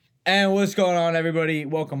And what's going on, everybody?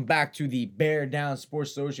 Welcome back to the Bear Down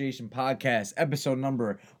Sports Association podcast, episode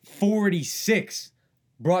number 46,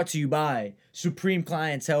 brought to you by Supreme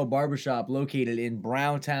Clientele Barbershop, located in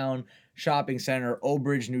Browntown Shopping Center, Old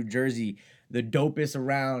Bridge, New Jersey. The dopest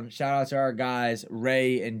around. Shout out to our guys,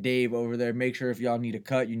 Ray and Dave over there. Make sure if y'all need a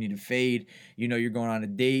cut, you need a fade, you know you're going on a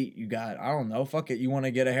date, you got, I don't know, fuck it, you want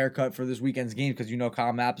to get a haircut for this weekend's game because you know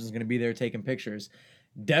Kyle Maps is going to be there taking pictures.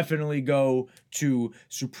 Definitely go to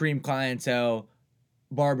Supreme Clientele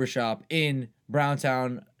Barbershop in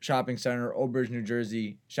Browntown Shopping Center, Old Bridge, New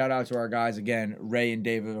Jersey. Shout out to our guys again, Ray and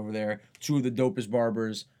David over there, two of the dopest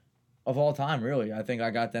barbers of all time, really. I think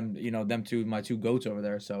I got them, them two, my two goats over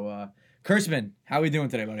there. So, Kurtzman, how we doing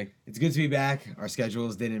today, buddy? It's good to be back. Our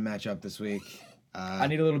schedules didn't match up this week. I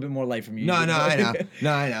need a little bit more light from you. No, I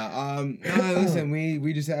know. Listen,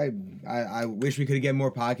 we just I wish we could get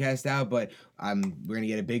more podcasts out, but we're gonna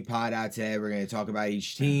get a big pod out today. We're gonna talk about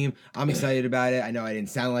each team. I'm excited about it. I know I didn't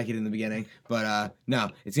sound like it in the beginning, but no,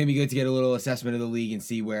 it's gonna be good to get a little assessment of the league and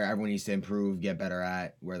see where everyone needs to improve, get better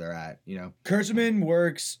at where they're at. You know, Kurtzman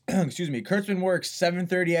works. Kurtzman works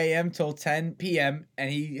 7:30 a.m. till 10 p.m.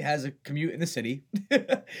 and he has a commute in the city.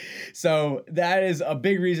 So that is a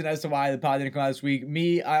big reason as to why the pod didn't come out this week.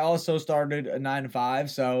 Me, I also started a 9 to 5,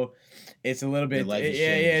 so it's a little bit. Life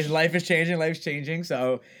is changing.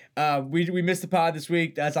 So we missed the pod this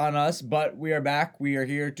week. That's on us, but we are back. We are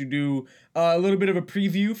here to do a little bit of a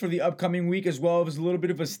preview for the upcoming week, as well as a little bit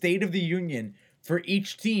of a state of the union for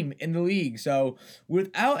each team in the league. So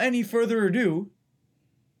without any further ado,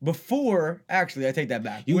 I take that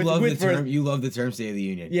back. You love the term "State of the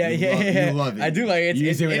Union." Yeah, You love it. I do like it.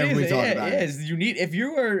 You say whenever we talk about it. You need if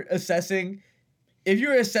you're assessing,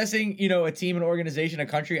 a team, an organization, a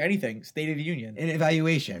country, anything, State of the Union, an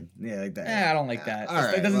evaluation. Yeah, like that. I don't like that. All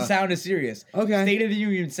right, it doesn't sound as serious. Okay. State of the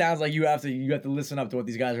Union sounds like you have to listen up to what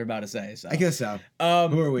these guys are about to say. So I guess so.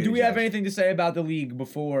 Who are we? Do we have anything to say about the league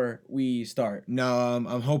before we start? No.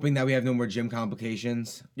 I'm hoping that we have no more gym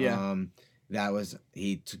complications. Yeah.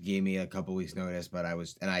 He gave me a couple weeks notice, but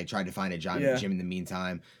I tried to find a gym in the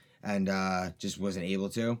meantime, and just wasn't able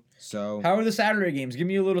to. So how are the Saturday games? Give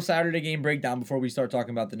me a little Saturday game breakdown before we start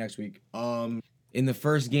talking about the next week. In the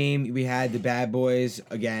first game, we had the Bad Boys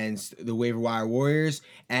against the Waiver Wire Warriors,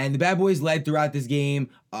 and the Bad Boys led throughout this game.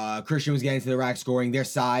 Christian was getting to the rack scoring. Their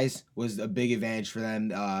size was a big advantage for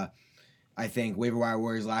them. I think Waiver Wire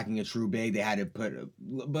Warriors lacking a true big. They had to put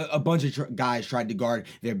a bunch of guys tried to guard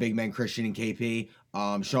their big men, Christian and KP.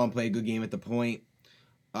 Sean played a good game at the point.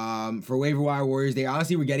 For Waiver Wire Warriors, they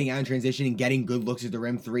honestly were getting out in transition and getting good looks at the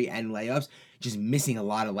rim, 3 and layups, just missing a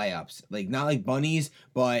lot of layups. Like, not like bunnies,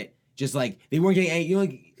 but just like they weren't getting any,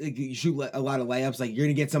 like you shoot a lot of layups, like you're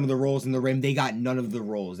gonna get some of the rolls in the rim. They got none of the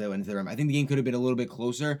rolls that went into the rim. I think the game could have been a little bit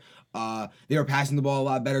closer. They were passing the ball a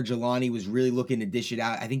lot better. Jelani was really looking to dish it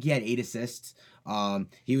out. I think he had 8 assists.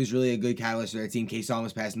 He was really a good catalyst for their team. Kason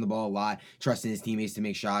was passing the ball a lot, trusting his teammates to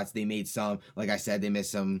make shots. They made some, like I said, they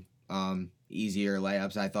missed some easier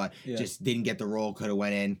layups. I thought just didn't get the roll, could have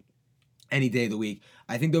went in any day of the week.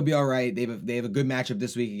 I think they'll be all right. They have a good matchup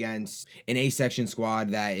this week against an A-section squad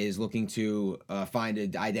that is looking to find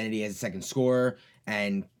an identity as a second scorer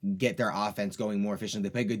and get their offense going more efficiently.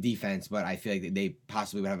 They play good defense, but I feel like they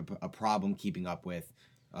possibly would have a problem keeping up with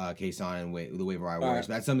Kason and the Waiver Wire Warriors.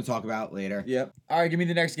 But that's something to talk about later. Yep. All right, give me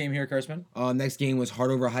the next game here, Kurtzman. Next game was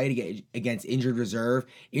Heart Over Height against Injured Reserve.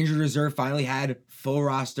 Injured Reserve finally had full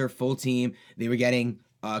roster, full team. They were getting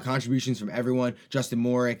contributions from everyone. Justin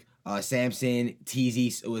Morick, Samson,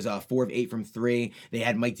 Teasy was 4 of 8 from 3. They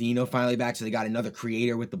had Mike Dino finally back, so they got another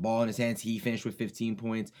creator with the ball in his hands. He finished with 15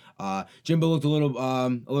 points. Jimbo looked a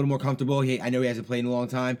little more comfortable. I know he hasn't played in a long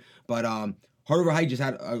time, but Heart Over Height just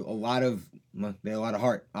had a lot of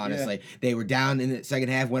heart, honestly. Yeah. They were down in the second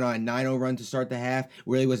half, went on a 9-0 run to start the half.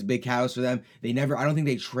 Really was a big catalyst for them. I don't think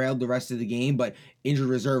they trailed the rest of the game, but Injured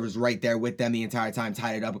Reserve was right there with them the entire time,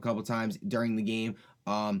 tied it up a couple times during the game.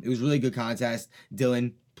 It was a really good contest.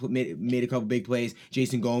 Dylan made a couple big plays.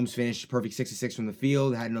 Jason Gomes finished perfect 6 of 6 from the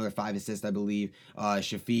field. Had another 5 assists, I believe.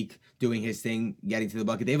 Shafiq doing his thing, getting to the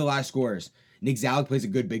bucket. They have a lot of scorers. Nick Zalek plays a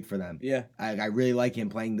good big for them. Yeah. I really like him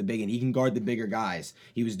playing the big, and he can guard the bigger guys.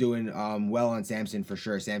 He was doing well on Samson for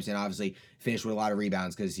sure. Samson obviously finished with a lot of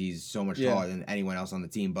rebounds because he's so much taller than anyone else on the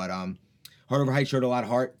team. But Heart Over Height showed a lot of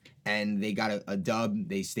heart, and they got a dub.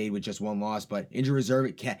 They stayed with just 1 loss, but Injured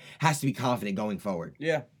Reserve has to be confident going forward.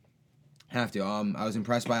 Yeah. Have to. I was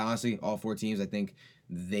impressed by honestly all 4 teams. I think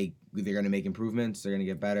they're gonna make improvements. They're gonna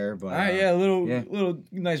get better. But All right, yeah, a little yeah. little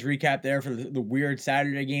nice recap there for the weird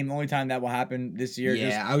Saturday game. The only time that will happen this year.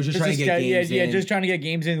 Yeah, I was just trying to get games yeah, in. just trying to get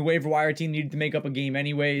games in. The waiver wire team needed to make up a game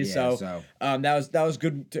anyways. Yeah, so that was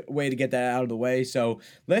good way to get that out of the way. So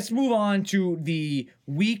let's move on to the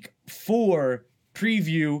week 4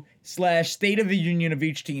 preview / state of the union of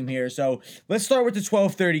each team here. So let's start with the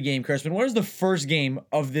 12:30 game, Crispin. What is the first game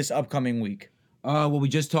of this upcoming week? Well, we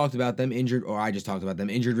just talked about them injured, or I just talked about them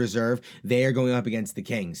injured reserve. They are going up against the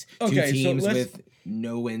Kings. Okay, 2 teams so with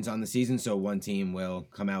no wins on the season, so one team will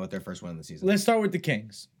come out with their first win of the season. Let's start with the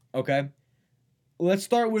Kings, okay? Let's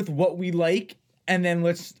start with what we like, and then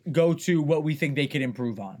let's go to what we think they could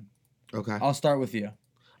improve on. Okay. I'll start with you.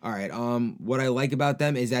 All right. What I like about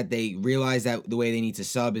them is that they realize that the way they need to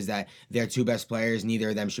sub is that their 2 best players, neither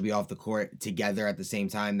of them should be off the court together at the same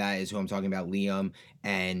time. That is who I'm talking about, Liam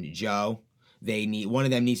and Joe. One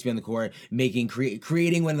of them needs to be on the court,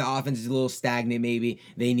 creating when the offense is a little stagnant. Maybe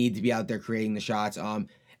they need to be out there creating the shots.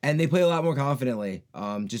 And they play a lot more confidently.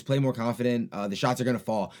 Just play more confident. The shots are gonna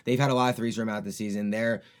fall. They've had a lot of threes from out this season.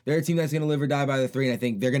 They're a team that's gonna live or die by the 3, and I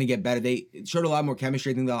think they're gonna get better. They showed a lot more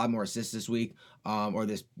chemistry. I think they had a lot more assists this week, or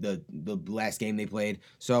the last game they played.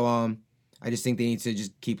 So I just think they need to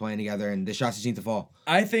just keep playing together, and the shots just need to fall.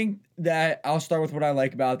 I think that I'll start with what I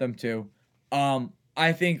like about them too.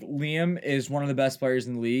 I think Liam is one of the best players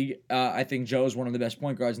in the league. I think Joe is one of the best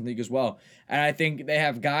point guards in the league as well. And I think they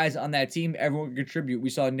have guys on that team, everyone can contribute. We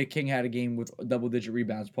saw Nick King had a game with double-digit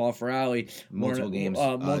rebounds. Paul Ferrari. Multiple games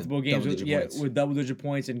with double-digit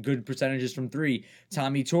points and good percentages from 3.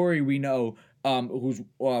 Tommy Torrey, we know, who's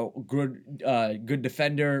good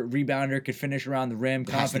defender, rebounder, could finish around the rim,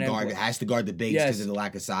 confident. Has to guard the bigs because of the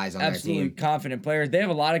lack of size on that team. Absolutely confident players. They have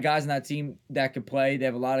a lot of guys on that team that could play. They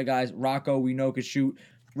have a lot of guys. Rocco, we know, could shoot.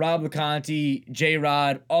 Rob LeConte,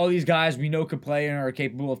 J-Rod, all these guys we know could play and are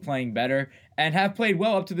capable of playing better and have played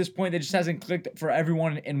well up to this point. That just hasn't clicked for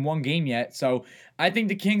everyone in one game yet. So I think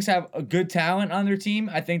the Kings have a good talent on their team.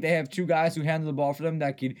 I think they have 2 guys who handle the ball for them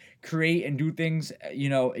that could create and do things,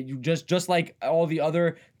 just like all the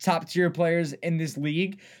other top-tier players in this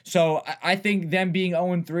league. So I think them being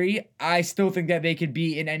 0-3, I still think that they could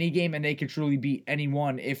be in any game and they could truly beat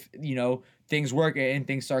anyone if, things work and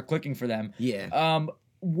things start clicking for them. Yeah.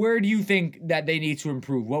 Where do you think that they need to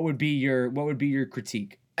improve? What would be your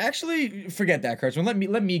critique? Actually, forget that, Kurtzman.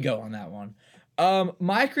 Let me go on that one.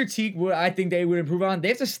 My critique, what I think they would improve on, they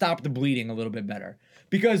have to stop the bleeding a little bit better.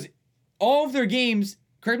 Because all of their games,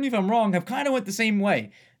 correct me if I'm wrong, have kind of went the same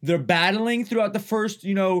way. They're battling throughout the first,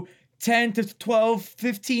 10 to 12,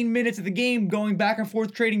 15 minutes of the game, going back and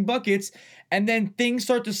forth, trading buckets, and then things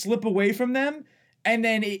start to slip away from them. And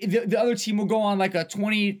then the other team will go on like a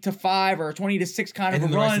 20-5 or a 20-6 kind of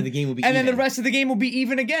a run. And then the rest of the game will be even. Then the rest of the game will be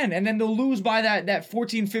even again. And then they'll lose by that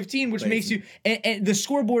 14-15, which makes you... And the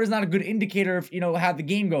scoreboard is not a good indicator of, how the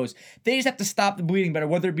game goes. They just have to stop the bleeding better,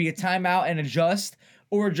 whether it be a timeout and adjust,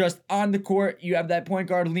 or just on the court, you have that point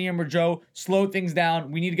guard, Liam or Joe, slow things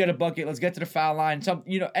down. We need to get a bucket. Let's get to the foul line.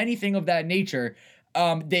 Anything of that nature.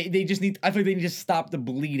 They just need. I feel like they need to stop the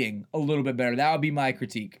bleeding a little bit better. That would be my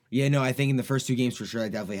critique. Yeah, no, I think in the first 2 games for sure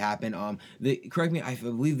that definitely happened. Correct me, I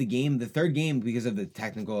believe the third game, because of the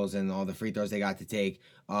technicals and all the free throws they got to take,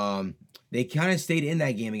 they kind of stayed in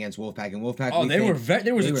that game against Wolfpack, and Wolfpack. Oh,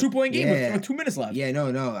 there was a 2-point game with 2 minutes left. Yeah,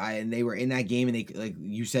 and they were in that game, and they, like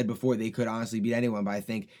you said before, they could honestly beat anyone. But I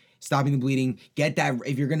think stopping the bleeding, get that.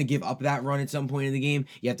 If you're gonna give up that run at some point in the game,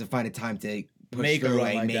 you have to find a time to make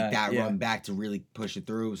that run back to really push it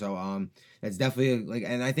through. So that's definitely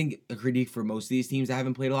and I think a critique for most of these teams that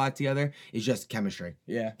haven't played a lot together is just chemistry.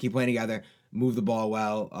 Yeah, keep playing together, move the ball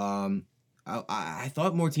well. I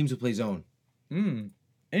thought more teams would play zone.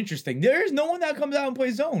 Interesting. There's no one that comes out and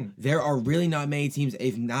plays zone. There are really not many teams.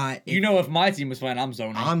 If if my team was playing, I'm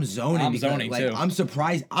zoning. I'm zoning too. I'm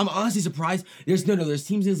surprised. I'm honestly surprised. There's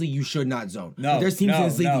teams in this league you should not zone. No, there's teams in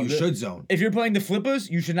this league that you should zone. If you're playing the Flippers,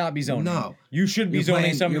 you should not be zoning. No, you should be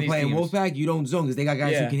zoning some of these teams. You're playing Wolfpack, you don't zone because they got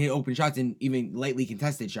guys who can hit open shots and even lightly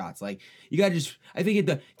contested shots. Like you gotta I think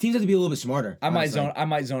the teams have to be a little bit smarter. I might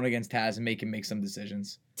zone against Taz and make him make some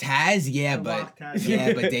decisions. Taz, but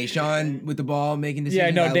Deshaun with the ball making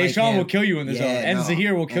decisions. Yeah, no, Deshaun will kill you in the zone. And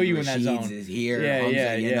Zahir will kill you in that zone. Is here.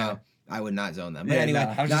 Yeah. No, I would not zone them. But anyway,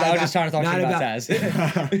 I was just trying to talk about Taz.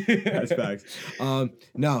 That's facts.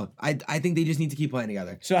 No, I think they just need to keep playing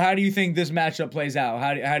together. So how do you think this matchup plays out?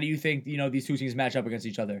 How do you think these 2 teams match up against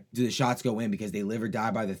each other? Do the shots go in because they live or die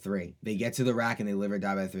by the 3? They get to the rack and they live or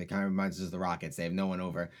die by the 3. It kind of reminds us of the Rockets. They have no one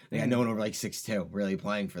over. They got no one over like 6'2" really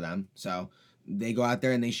playing for them. So they go out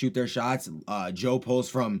there and they shoot their shots. Joe pulls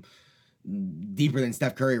from deeper than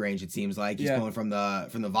Steph Curry range. It seems like he's Yeah. going from the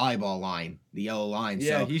volleyball line, the yellow line.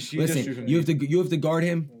 Yeah, so he just listen, shoots from you the- have to guard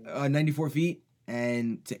him 94 feet.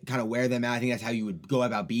 And to kind of wear them out, I think that's how you would go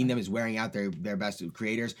about beating them, is wearing out their best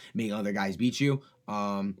creators, making other guys beat you.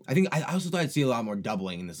 I think I also thought I'd see a lot more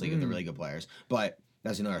doubling in this league of the really good players, but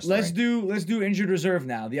that's another story. Let's do injured reserve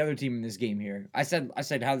now. The other team in this game here. I said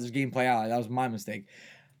how does this game play out? That was my mistake.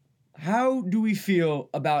 How do we feel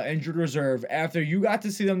about injured reserve after you got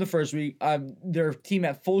to see them the first week? Their team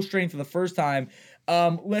at full strength for the first time.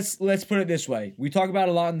 Let's put it this way. We talk about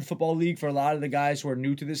a lot in the football league for a lot of the guys who are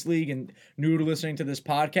new to this league and new to listening to this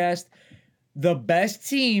podcast. The best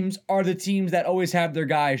teams are the teams that always have their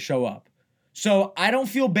guys show up. So I don't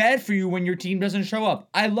feel bad for you when your team doesn't show up.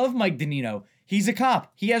 I love Mike Danino. He's a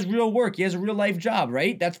cop. He has real work. He has a real life job,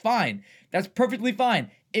 right? That's fine. That's perfectly fine.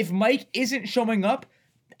 If Mike isn't showing up,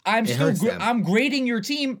 I'm grading your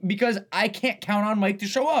team because I can't count on Mike to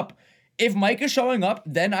show up. If Mike is showing up,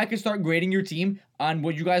 then I can start grading your team on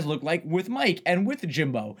what you guys look like with Mike and with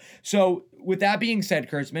Jimbo. So with that being said,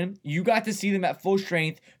 Kurtzman, you got to see them at full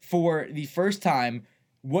strength for the first time.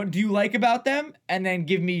 What do you like about them? And then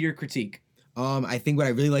give me your critique. I think what I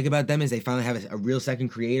really like about them is they finally have a real second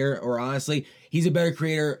creator, or honestly, he's a better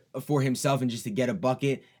creator for himself and just to get a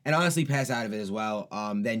bucket and honestly pass out of it as well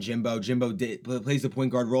than Jimbo. Jimbo plays the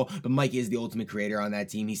point guard role, but Mike is the ultimate creator on that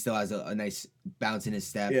team. He still has a nice bounce in his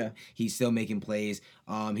step. Yeah. He's still making plays.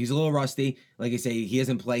 He's a little rusty. Like I say, he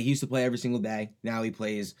doesn't play. He used to play every single day. Now he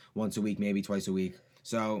plays once a week, maybe twice a week.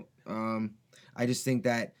 So I just think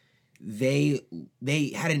that they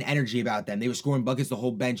had an energy about them. They were scoring buckets the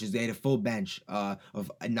whole benches. They had a full bench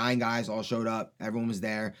of 9 guys all showed up. Everyone was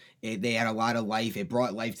there. They had a lot of life. It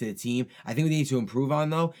brought life to the team. I think we need to improve on,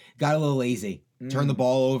 though, got a little lazy. Turned the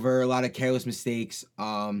ball over, a lot of careless mistakes.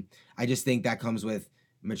 I just think that comes with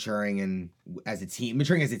maturing as a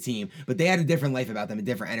team. But they had a different life about them, a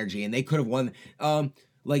different energy, and they could have won.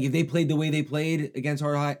 Like if they played the way they played against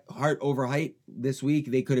Heart over Height this week,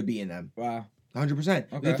 they could have beaten them. Wow.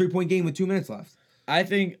 100%. Okay. It was a 3-point game with 2 minutes left. I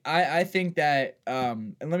think that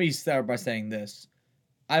and let me start by saying this.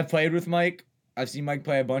 I've played with Mike. I've seen Mike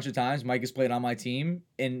play a bunch of times. Mike has played on my team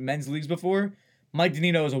in men's leagues before. Mike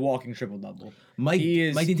Danino is a walking triple-double. Mike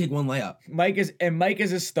didn't take one layup. Mike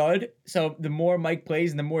is a stud. So the more Mike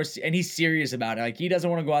plays, and he's serious about it. Like he doesn't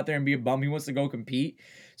want to go out there and be a bum. He wants to go compete.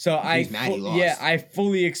 So He's mad he lost. Yeah, I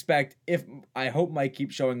fully expect I hope Mike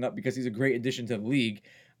keeps showing up because he's a great addition to the league.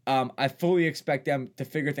 I fully expect them to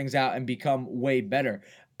figure things out and become way better.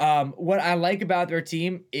 What I like about their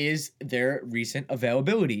team is their recent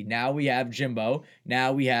availability. Now we have Jimbo.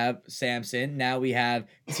 Now we have Samson. Now we have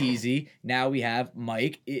TZ. Now we have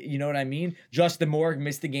Mike. You know what I mean? Justin Moore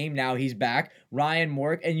missed the game. Now he's back. Ryan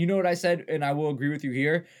Moore. And you know what I said, and I will agree with you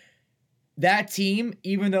here. That team,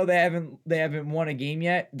 even though they haven't won a game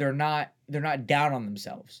yet, they're not down on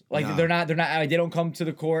themselves. Like No. they're not they don't come to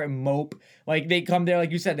the court and mope. Like they come there, like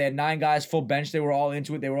you said, they had 9 guys full bench. They were all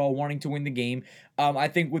into it. They were all wanting to win the game. I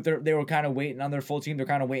think they were kind of waiting on their full team. They're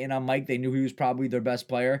kind of waiting on Mike. They knew he was probably their best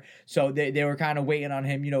player, so they were kind of waiting on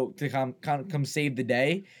him, to come save the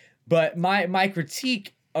day. But my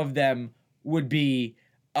critique of them would be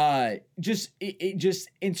just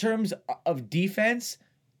in terms of defense.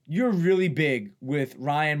 You're really big with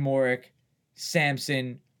Ryan Morick,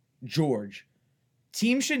 Samson, George.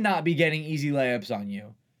 Teams should not be getting easy layups on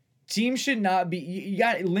you. Teams should not be. You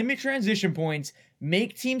got to limit transition points.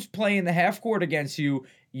 Make teams play in the half court against you.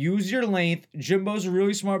 Use your length. Jimbo's a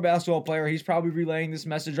really smart basketball player. He's probably relaying this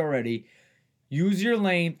message already. Use your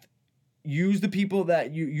length. Use the people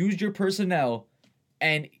that you use your personnel,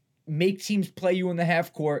 and make teams play you in the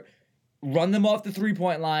half court. Run them off the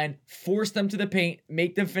 3-point line, force them to the paint,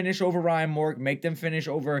 make them finish over Ryan Mork, make them finish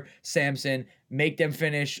over Samson, make them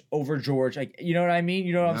finish over George. Like, you know what I mean?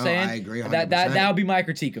 You know what I'm saying? I agree 100%. That would be my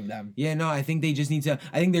critique of them. Yeah, no, I think they just need to.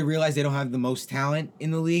 I think they realize they don't have the most talent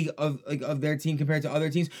in the league of their team compared to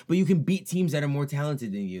other teams. But you can beat teams that are more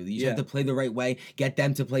talented than you. You just have to play the right way. Get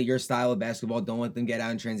them to play your style of basketball. Don't let them get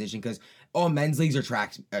out in transition because all men's leagues are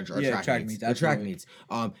track meets. They're track meets.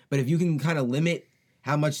 But if you can kind of limit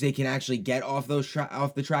how much they can actually get off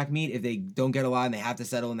the track meet, if they don't get a lot and they have to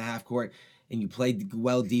settle in the half court, and you play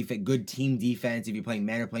good team defense. If you're playing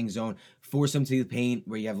man or playing zone, force them to the paint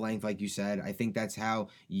where you have length, like you said. I think that's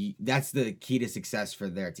that's the key to success for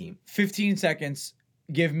their team. 15 seconds.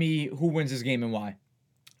 Give me who wins this game and why.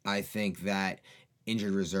 I think that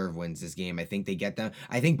injured reserve wins this game. I think they get them.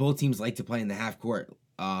 I think both teams like to play in the half court.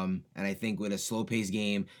 And I think with a slow paced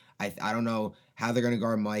game, I don't know how they're going to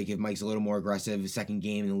guard Mike. If Mike's a little more aggressive, second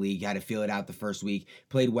game in the league, had to feel it out the first week.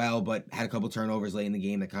 Played well, but had a couple turnovers late in the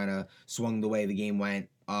game that kind of swung the way the game went.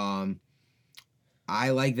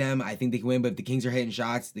 I like them. I think they can win, but if the Kings are hitting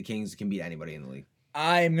shots, the Kings can beat anybody in the league.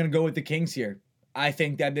 I am gonna go with the Kings here. I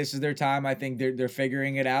think that this is their time. I think they're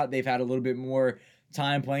figuring it out. They've had a little bit more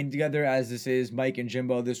time playing together, as this is Mike and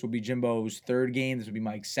Jimbo. This will be Jimbo's third game. This will be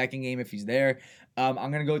Mike's second game if he's there. I'm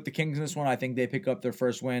gonna go with the Kings in this one. I think they pick up their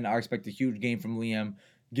first win. I expect a huge game from Liam.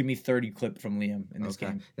 Give me 30 clip from Liam in this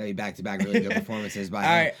game. That'll be back-to-back really good performances by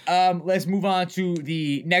All him. right, let's move on to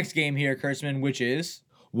the next game here, Kurtzman, which is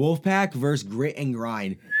Wolfpack versus Grit and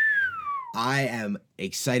Grind. I am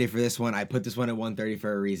excited for this one. I put this one at 1:30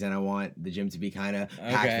 for a reason. I want the gym to be kind of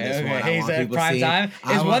packed for this one. I Hey, want people prime seeing. time.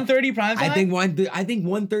 Is 1:30 prime time? I think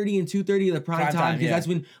 1:30 and 2:30 are the prime time because that's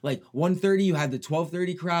when like 1:30 you have the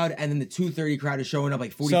 12:30 crowd and then the 2:30 crowd is showing up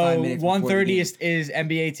like 45 minutes. So 1:30 is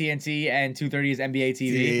NBA TNT and 2:30 is NBA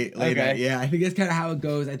TV. Okay, yeah, I think that's kind of how it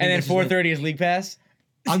goes. I think And then 4:30 is League Pass.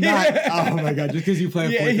 I'm not. Oh my god! Just because you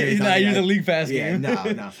play 4:30, nah, you're the League Pass game.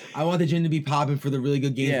 No. I want the gym to be popping for the really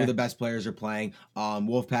good games where the best players are playing.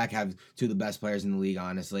 Wolfpack have two of the best players in the league,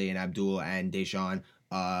 honestly, and Abdul and Deshaun.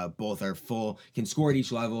 Both are full, can score at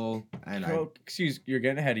each level. And you're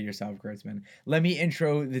getting ahead of yourself, Kurtzman. Let me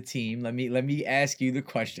intro the team. Let me ask you the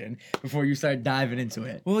question before you start diving into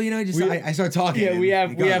it. Well, I start talking. Yeah, we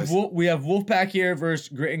have Wolfpack here versus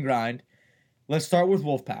Grit and Grind. Let's start with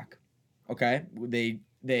Wolfpack. Okay,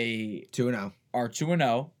 they 2-0 are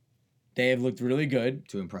 2-0. They have looked really good.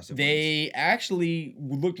 Two impressive They wins. Actually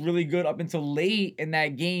looked really good up until late in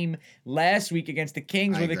that game last week against the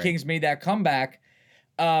Kings, where the Kings made that comeback.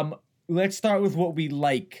 Let's start with what we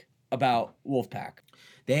like about Wolfpack.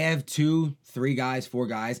 They have 2, 3 guys, 4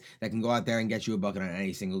 guys that can go out there and get you a bucket on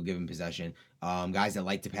any single given possession. Guys that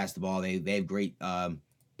like to pass the ball. They have great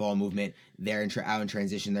ball movement. They're out in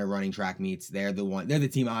transition. They're running track meets. They're the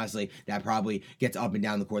team, honestly, that probably gets up and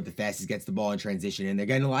down the court the fastest, gets the ball in transition, and they're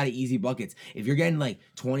getting a lot of easy buckets. If you're getting like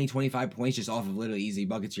 20, 25 points just off of literally easy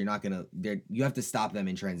buckets, you have to stop them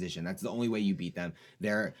in transition. That's the only way you beat them.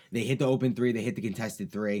 They hit the open 3, they hit the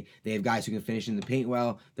contested 3. They have guys who can finish in the paint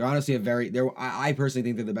well. They're honestly I personally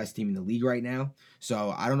think they're the best team in the league right now.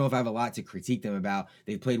 So I don't know if I have a lot to critique them about.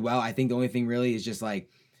 They've played well. I think the only thing really is just like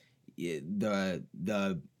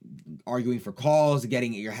the arguing for calls,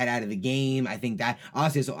 getting your head out of the game. I think that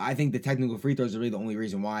honestly, so I think the technical free throws are really the only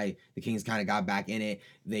reason why the Kings kind of got back in it.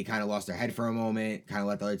 They kind of lost their head for a moment, kind of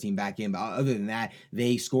let the other team back in. But other than that,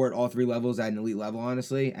 they scored all 3 levels at an elite level,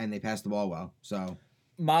 honestly, and they passed the ball well. So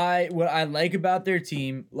what I like about their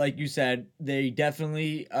team, like you said, they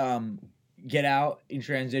definitely get out in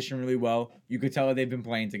transition really well. You could tell that they've been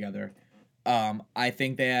playing together. I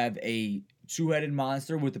think they have a 2-headed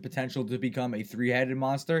monster with the potential to become a 3-headed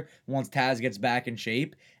monster once Taz gets back in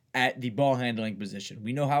shape at the ball handling position.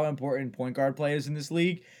 We know how important point guard play is in this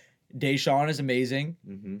league. Deshaun is amazing.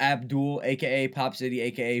 Mm-hmm. Abdul, a.k.a. Pop City,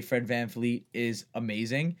 a.k.a. Fred VanVleet, is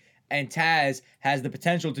amazing. And Taz has the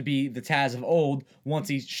potential to be the Taz of old once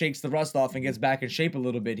he shakes the rust off and gets back in shape a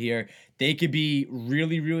little bit here. They could be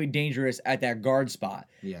really, really dangerous at that guard spot.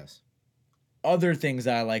 Yes. Other things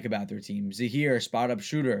that I like about their team: Zahir, spot up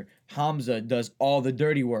shooter. Hamza does all the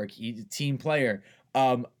dirty work. He's a team player.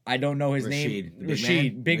 I don't know his name.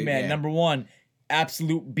 Rashid, big man, number 1,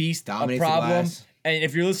 absolute beast, dominates a problem. And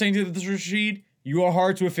if you're listening to this, Rashid, you are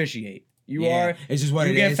hard to officiate. It's just what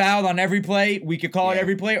you get fouled on every play. We could call it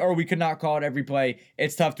every play, or we could not call it every play.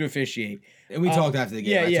 It's tough to officiate. And we talked after the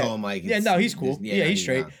game. I told him like, he's cool. He's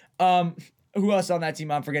straight. Who else on that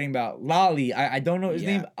team I'm forgetting about? Lolly. I don't know his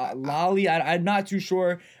name. Lolly. I'm not too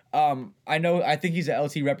sure. I think he's an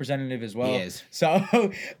LT representative as well. He is. So,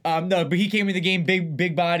 no, but he came in the game,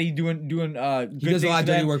 big body, doing good things. He does a lot of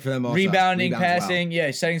dirty work for them also. Rebounding, passing,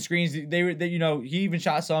 setting screens. He even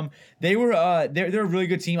shot some. They're a really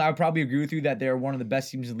good team. I would probably agree with you that they're one of the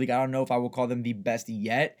best teams in the league. I don't know if I will call them the best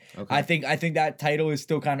yet. Okay. I think that title is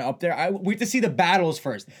still kind of up there. I wait to see the battles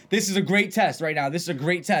first. This is a great test right now. This is a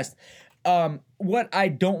great test. What I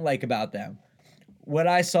don't like about them, what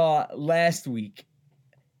I saw last week,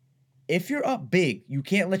 if you're up big, you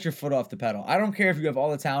can't let your foot off the pedal. I don't care if you have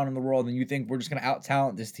all the talent in the world and you think we're just going to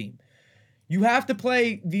out-talent this team. You have to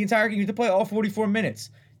play the entire game. You have to play all 44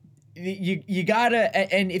 minutes. You got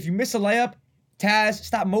to, and if you miss a layup, Taz,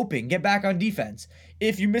 stop moping. Get back on defense.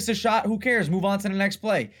 If you miss a shot, who cares? Move on to the next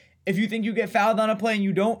play. If you think you get fouled on a play and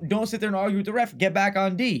you don't sit there and argue with the ref. Get back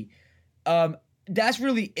on D. That's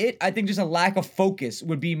really it. I think just a lack of focus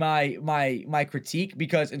would be my critique,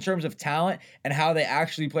 because in terms of talent and how they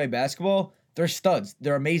actually play basketball, they're studs.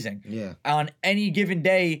 They're amazing. Yeah. On any given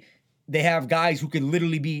day, they have guys who could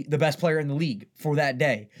literally be the best player in the league for that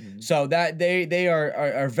day. Mm-hmm. So that they are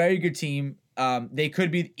a very good team. They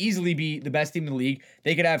could easily be the best team in the league.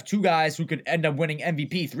 They could have 2 guys who could end up winning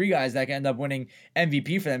MVP, 3 guys that could end up winning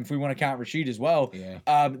MVP for them if we want to count Rashid as well.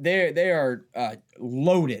 Yeah. They are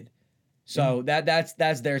loaded. So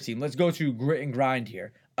that's their team. Let's go to grit and grind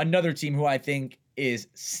here. Another team who I think is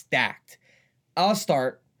stacked. I'll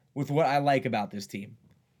start with what I like about this team.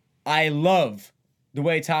 I love the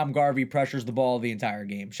way Tom Garvey pressures the ball the entire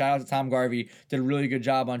game. Shout out to Tom Garvey. Did a really good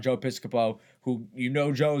job on Joe Piscopo, who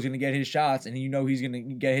Joe's going to get his shots and he's going to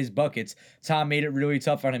get his buckets. Tom made it really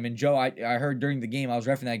tough on him. And Joe, I heard during the game, I was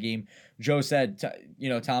reffing that game, Joe said,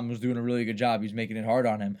 Tom was doing a really good job. He was making it hard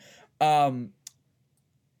on him.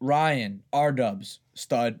 Ryan, R-Dubs,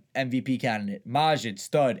 stud, MVP candidate. Majid,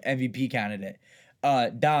 stud, MVP candidate.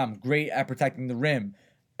 Dom, great at protecting the rim.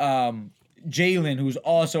 Jalen, who's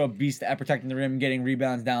also a beast at protecting the rim, getting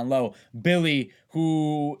rebounds down low. Billy,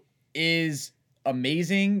 who is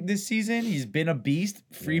amazing this season. He's been a beast.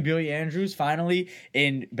 Free Billy Andrews. Finally,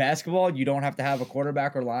 in basketball, you don't have to have a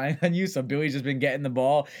quarterback relying on you. So Billy's just been getting the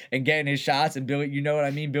ball and getting his shots. And Billy, you know what I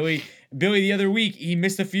mean? Billy the other week, he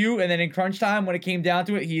missed a few. And then in crunch time, when it came down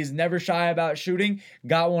to it, he is never shy about shooting.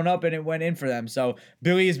 Got one up and it went in for them. So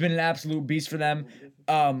Billy has been an absolute beast for them.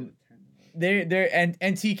 They're and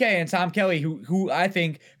TK and Tom Kelly, who I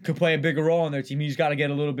think could play a bigger role on their team. He's got to get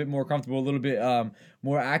a little bit more comfortable, a little bit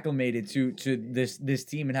more acclimated to this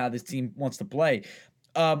team and how this team wants to play.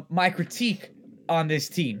 My critique on this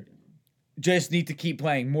team, just need to keep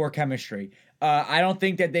playing more chemistry. I don't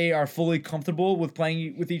think that they are fully comfortable with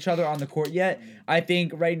playing with each other on the court yet. I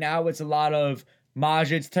think right now it's a lot of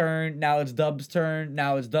Majid's turn, now it's Dub's turn,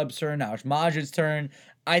 now it's Dub's turn, now it's Majid's turn.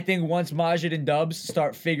 I think once Majid and Dubs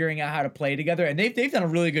start figuring out how to play together, and they've done a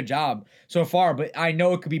really good job so far, but I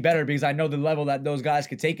know it could be better because I know the level that those guys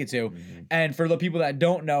could take it to. Mm-hmm. And for the people that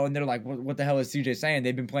don't know, and they're like, what the hell is CJ saying?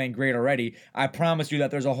 They've been playing great already. I promise you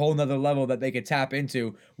that there's a whole nother level that they could tap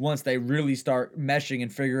into once they really start meshing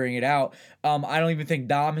and figuring it out. I don't even think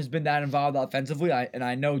Dom has been that involved offensively, and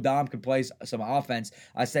I know Dom can play some offense.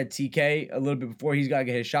 I said TK a little bit before. He's got to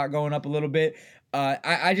get his shot going up a little bit.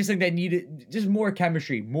 I just think they needed just more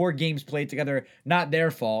chemistry, more games played together. Not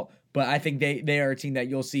their fault, but I think they are a team that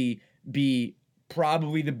you'll see be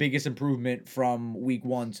probably the biggest improvement from week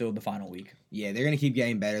 1 till the final week. Yeah, they're going to keep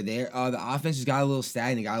getting better. The offense just got a little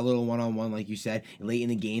stagnant. They got a little one-on-one, like you said. Late in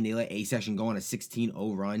the game, they let A-Section go on a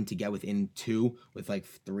 16-0 run to get within 2 with like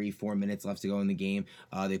 3-4 minutes left to go in the game.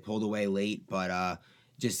 They pulled away late, but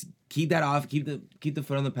just keep that off. Keep the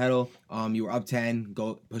foot on the pedal. You were up 10.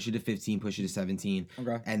 Go push it to 15. Push it to 17.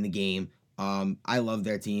 Okay. End the game. I love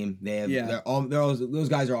their team. Those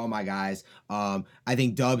guys are all my guys. I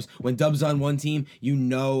think when Dub's on one team, you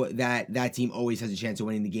know that team always has a chance of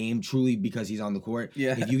winning the game, truly because he's on the court.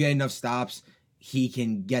 Yeah. If you get enough stops, he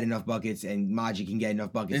can get enough buckets, and Majid can get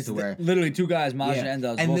enough buckets to where literally 2 guys, Majid and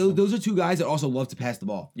Dubs. And those are 2 guys that also love to pass the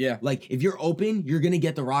ball. Yeah. Like if you're open, you're gonna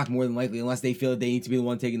get the rock more than likely, unless they feel that they need to be the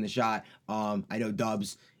one taking the shot. I know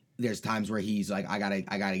Dubs. There's times where he's like, I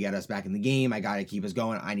gotta get us back in the game. I gotta keep us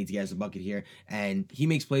going. I need to get us a bucket here, and he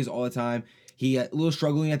makes plays all the time. He a little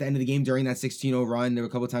struggling at the end of the game during that 16-0 run. There were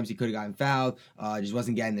a couple of times he could have gotten fouled. Just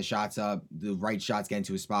wasn't getting the shots up, the right shots getting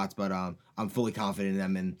to his spots. But I'm fully confident in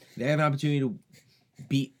them, and they have an opportunity to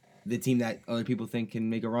beat the team that other people think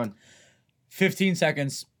can make a run. 15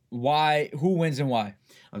 seconds. Why? Who wins and why?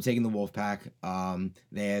 I'm taking the Wolfpack.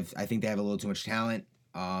 I think they have a little too much talent.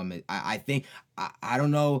 I think I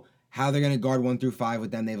don't know how they're gonna guard 1 through 5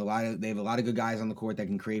 with them. They have a lot of good guys on the court that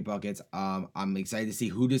can create buckets. I'm excited to see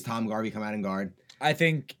who does Tom Garvey come out and guard. I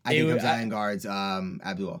think he comes out and guards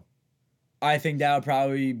Abdul. I think that would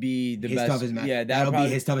probably be the best. Toughest match. Yeah, that'll be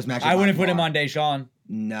his toughest match. I wouldn't put him on Deshaun.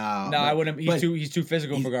 No, I wouldn't. He's too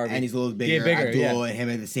physical for Garvey, and he's a little bigger. Abdul and him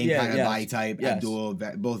are the same kind of body type. Yes. Abdul,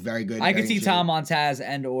 both very good. I could see Tom on Taz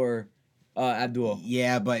and or Abdul.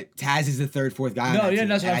 Yeah, but Taz is the 3rd, 4th guy. No, yeah,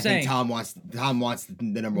 that's what I'm saying. Tom wants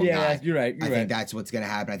the number 1 guy. Yeah, you're right. I think that's what's gonna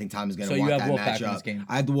happen. I think Tom is gonna want that matchup.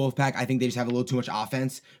 I have the Wolfpack. I think they just have a little too much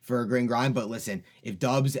offense for a grit and grind. But listen, if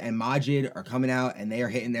Dubs and Majid are coming out and they are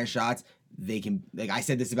hitting their shots, they can. Like I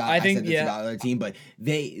said this about other team, but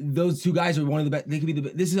those 2 guys are one of the best. They could be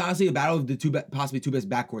this is honestly a battle of the possibly 2 best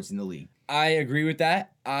backcourts in the league. I agree with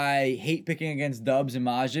that. I hate picking against Dubs and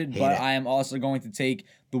Majid, but I am also going to take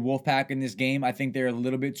the Wolfpack in this game. I think they're a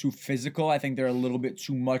little bit too physical. I think they're a little bit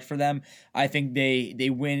too much for them. I think they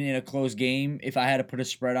win in a close game. If I had to put a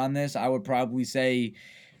spread on this, I would probably say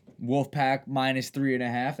Wolfpack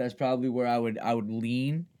 -3.5. That's probably where I would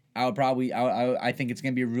lean. I think it's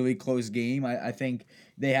gonna be a really close game. I think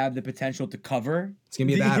they have the potential to cover. It's gonna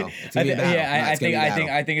be a battle. It's gonna be a battle. Yeah, No, it's gonna be a battle.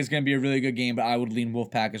 I think it's gonna be a really good game. But I would lean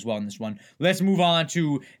Wolfpack as well in this one. Let's move on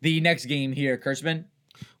to the next game here, Kurtzman.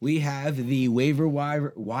 We have the waiver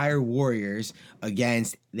wire Warriors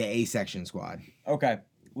against the A section squad. Okay,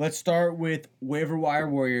 let's start with waiver wire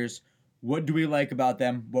Warriors. What do we like about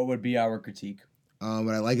them? What would be our critique?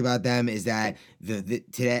 What I like about them is that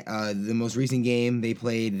the most recent game they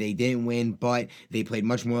played, they didn't win, but they played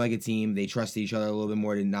much more like a team. They trusted each other a little bit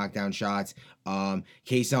more to knock down shots.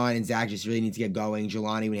 Kason and Zach just really need to get going.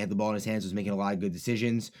 Jelani, when he had the ball in his hands, was making a lot of good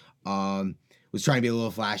decisions. Was trying to be a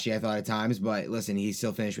little flashy, I thought, at times, but listen, he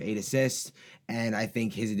still finished with 8 assists, and I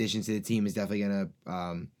think his addition to the team is definitely going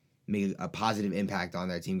to make a positive impact on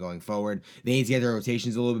their team going forward. They need to get their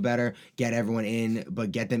rotations a little bit better, get everyone in,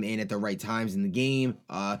 but get them in at the right times in the game.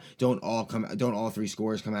 Don't all three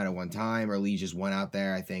scorers come out at one time or leave just one out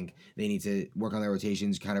there. I think they need to work on their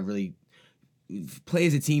rotations, kind of really play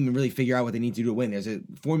as a team and really figure out what they need to do to win. There's a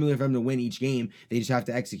formula for them to win each game. They just have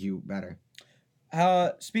to execute better.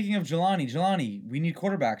 Speaking of Jelani, we need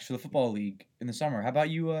quarterbacks for the football league in the summer. How about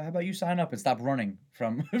you sign up and stop running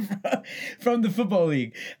from from the football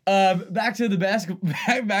league? Back to the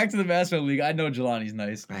basketball league. I know Jelani's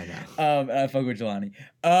nice. I know. I fuck with Jelani.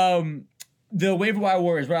 The waiver wire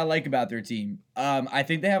Warriors. What I like about their team. I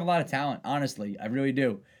think they have a lot of talent. Honestly, I really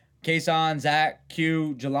do. Kason, Zach,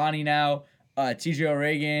 Q, Jelani now. TJ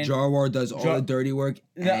O'Regan. Jarwar does all the dirty work.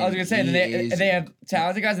 I was gonna say, and they have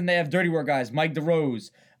talented guys, and they have dirty work guys. Mike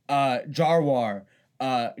DeRose, Jarwar,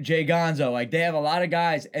 Jay Gonzo. Like, they have a lot of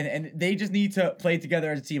guys, and they just need to play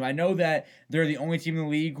together as a team. I know that they're the only team in the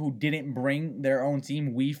league who didn't bring their own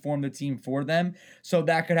team. We formed the team for them, so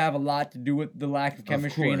that could have a lot to do with the lack of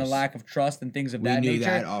chemistry and a lack of trust and things of that nature. We knew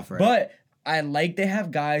that off, right? But I like they have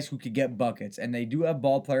guys who could get buckets, and they do have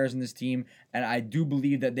ball players in this team, and I do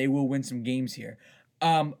believe that they will win some games here.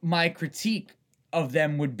 My critique of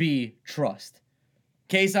them would be trust.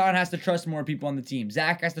 Kason has to trust more people on the team.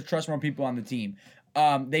 Zach has to trust more people on the team.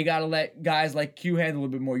 They got to let guys like Q handle a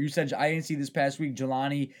little bit more. You said, I didn't see this past week,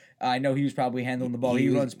 Jelani. I know he was probably handling the ball. He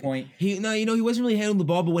runs point. He wasn't really handling the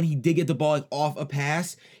ball, but when he did get the ball off a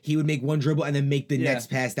pass, he would make one dribble and then make the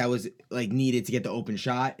next pass that was needed to get the open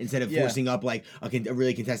shot instead of forcing up a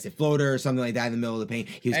really contested floater or something like that in the middle of the paint.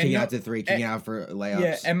 He was kicking out to three, kicking out for layups.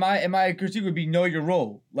 Yeah, and my critique would be know your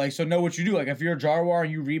role. So know what you do. Like, if you're a Jarwar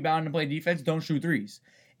and you rebound and play defense, don't shoot threes.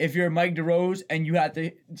 If you're Mike DeRose and you have to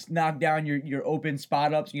knock down your open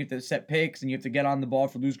spot ups and you have to set picks and you have to get on the ball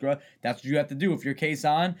for loose growth, that's what you have to do. If you're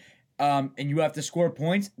Kason and you have to score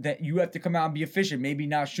points, that you have to come out and be efficient. Maybe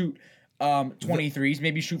not shoot 20 threes,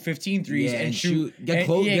 maybe shoot 15 threes and shoot. Get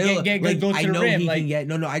close. Get go to the rim.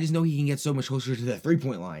 I just know he can get so much closer to the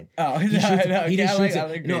 3-point line. Oh, he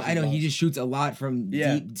just shoots a lot from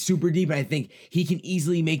deep, super deep, and I think he can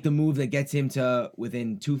easily make the move that gets him to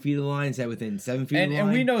within 2 feet of the line instead of within 7 feet of the line.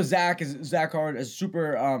 And we know Zach Hart is a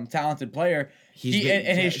super talented player.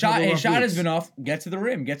 His shot has been off. Get to the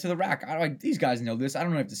rim, get to the rack. These guys know this. I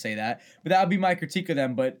don't have to say that, but that would be my critique of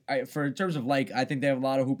them. But in terms of I think they have a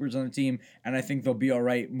lot of hoopers on the team, and I think they'll be all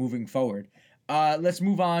right moving forward. Let's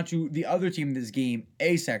move on to the other team in this game,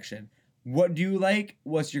 A section. What do you like?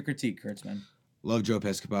 What's your critique, Kurtzman? Love Joe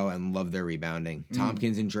Piscopo and love their rebounding.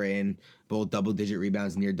 Tompkins and Drayton, both double-digit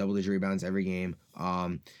rebounds, near double-digit rebounds every game.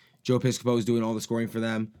 Joe Piscopo is doing all the scoring for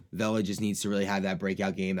them. Vela just needs to really have that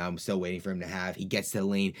breakout game that I'm still waiting for him to have. He gets to the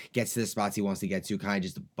lane, gets to the spots he wants to get to. Kind of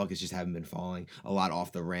just the buckets just haven't been falling a lot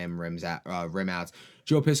off the rim outs.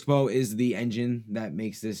 Joe Piscopo is the engine that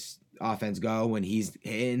makes this offense go. When he's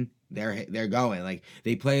hitting, they're going. Like,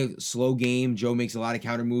 they play a slow game. Joe makes a lot of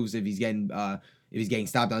counter moves if he's getting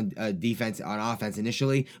stopped on defense on offense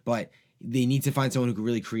initially, but they need to find someone who can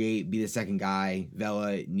really create, be the second guy.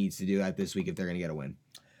 Vela needs to do that this week if they're going to get a win.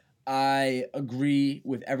 I agree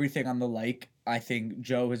with everything on the like. I think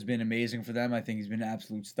Joe has been amazing for them. I think he's been an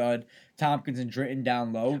absolute stud. Tompkins and Drayton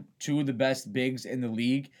down low, two of the best bigs in the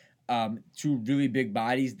league, two really big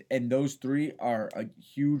bodies, and those three are a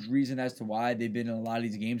huge reason as to why they've been in a lot of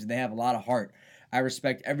these games, and they have a lot of heart. I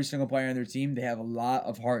respect every single player on their team. They have a lot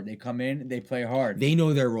of heart. They come in, they play hard. They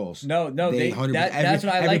know their roles. That's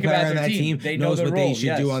what I like about their team. They know their what role, they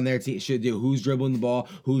should do on their team. Should do who's dribbling the ball,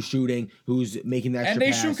 who's shooting, who's making that. And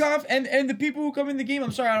they shoot and the people who come in the game.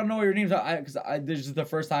 I'm sorry, I don't know what your names are because this is the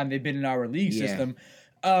first time they've been in our league system.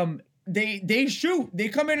 They shoot. They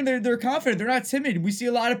come in and they're confident. They're not timid. We see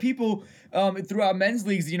a lot of people throughout men's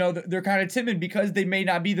leagues. They're kind of timid because they may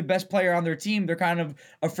not be the best player on their team. They're kind of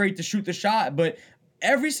afraid to shoot the shot. But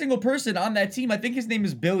every single person on that team, I think his name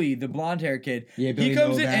is Billy, the blonde hair kid. Yeah, Billy he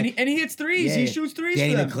comes in Novak. and he hits threes. Yeah. He shoots threes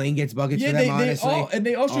Danny for them. McClain gets buckets Yeah, for them, honestly.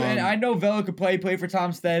 they all shoot. And Um, I know Vela could play for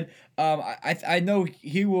Tom Stead. I know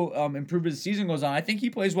he will improve as the season goes on. I think he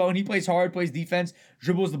plays well and he plays hard, plays defense,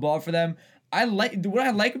 dribbles the ball for them. What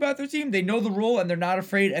I like about their team. They know the role and they're not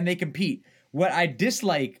afraid and they compete. What I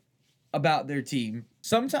dislike about their team,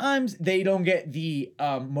 sometimes they don't get the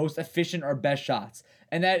most efficient or best shots.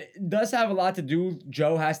 And that does have a lot to do.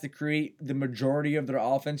 Joe has to create the majority of their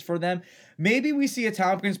offense for them. Maybe we see a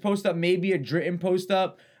Tompkins post up, maybe a Dritten post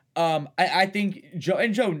up. I think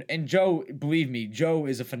Joe, believe me, Joe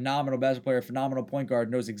is a phenomenal basketball player, phenomenal point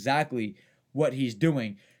guard, knows exactly what he's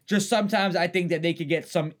doing. Just sometimes I think that they could get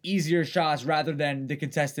some easier shots rather than the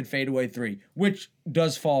contested fadeaway three, which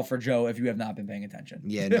does fall for Joe if you have not been paying attention.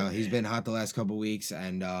 Yeah, no, he's been hot the last couple weeks,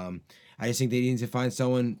 and I just think they need to find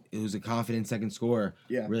someone who's a confident second scorer.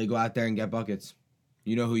 Yeah. Really go out there and get buckets.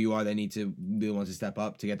 You know who you are. They need to be the ones to step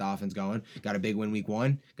up to get the offense going. Got a big win week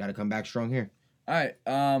 1. Got to come back strong here. All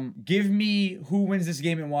right. Give me who wins this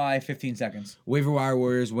game and why. 15 seconds. Waiver wire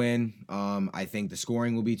Warriors win. I think the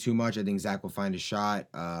scoring will be too much. I think Zach will find a shot.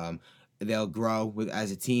 They'll grow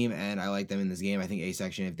as a team, and I like them in this game. I think A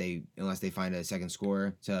section, unless they find a second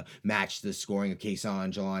scorer to match the scoring of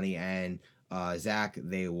Kason, Jelani, and Zach,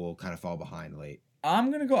 they will kind of fall behind late.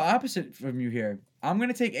 I'm gonna go opposite from you here. I'm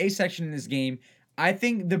gonna take A section in this game. I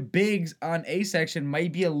think the bigs on A section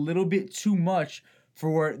might be a little bit too much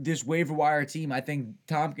for this waiver wire team. I think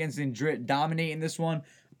Tompkins and Dritt dominate in this one.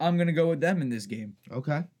 I'm gonna go with them in this game.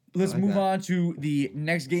 Okay. Let's move on to the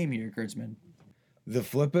next game here, Kurtzman. The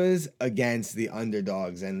Flippers against the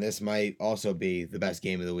Underdogs, and this might also be the best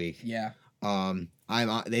game of the week. Yeah.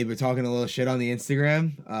 They were talking a little shit on the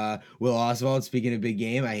Instagram. Will Oswald, speaking of big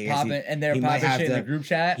game, I guess They're popping shit in the group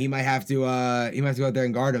chat. He might have to go out there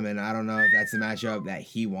and guard him, and I don't know if that's the matchup that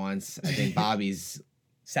he wants. I think Bobby's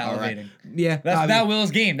salivating. Right. Yeah, that's Bobby, not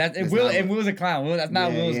Will's game. Will's a clown. That's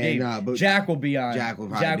not Will's game. No, but Jack will be on. Jack will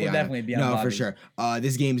definitely be on. No, Bobby's. for sure.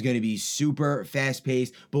 This game's going to be super fast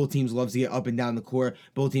paced. Both teams love to get up and down the court.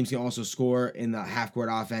 Both teams can also score in the half court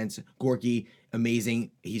offense. Gorky,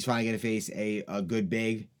 amazing. He's finally going to face a good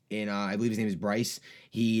big. I believe his name is Bryce.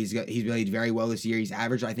 He's played very well this year. I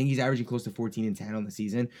think he's averaging close to 14 and 10 on the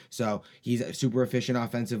season. So he's super efficient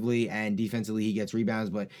offensively and defensively. He gets rebounds,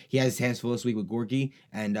 but he has his hands full this week with Gorky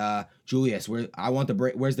and Julius. Where's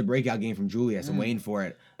the breakout game from Julius? I'm waiting for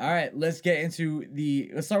it. All right, let's start with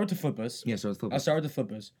the Flippers. Yeah, so let's flip. I'll start with the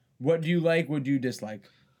Flippers. What do you like? What do you dislike?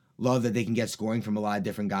 Love that they can get scoring from a lot of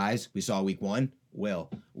different guys. We saw week 1,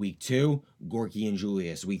 Will. Week 2, Gorky and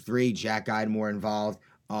Julius. Week 3, Jack got more involved.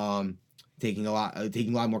 Taking a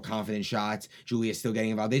lot more confident shots. Julia's still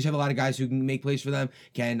getting involved. They just have a lot of guys who can make plays for them,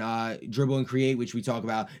 can dribble and create, which we talk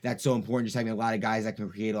about. That's so important. Just having a lot of guys that can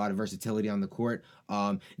create a lot of versatility on the court.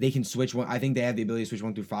 They can switch one. I think they have the ability to switch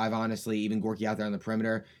 1 through 5. Honestly, even Gorky out there on the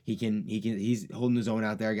perimeter, he's holding his own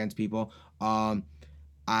out there against people. I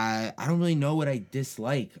don't really know what I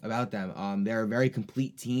dislike about them. They're a very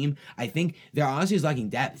complete team. I think they're honestly is lacking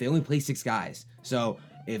depth. They only play 6 guys, so.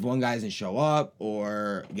 If one guy doesn't show up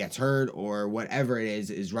or gets hurt or whatever it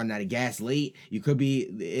is running out of gas late, you could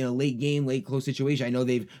be in a late game, late close situation. I know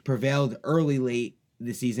they've prevailed early late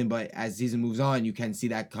this season, but as the season moves on, you can see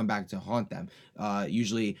that come back to haunt them.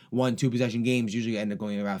 Usually 1-2 possession games usually end up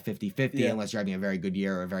going about 50-50 unless you're having a very good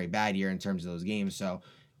year or a very bad year in terms of those games. So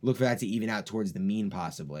look for that to even out towards the mean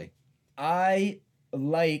possibly. I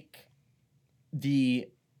like the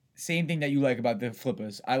same thing that you like about the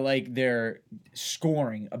Flippers. I like their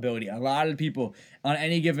scoring ability. A lot of people on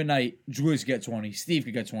any given night, Julius could get 20, Steve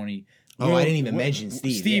could get 20. I didn't even mention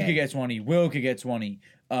Steve. Steve could get 20, Will could get 20,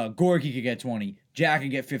 Gorky could get 20, Jack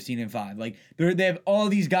could get 15 and 5. Like they have all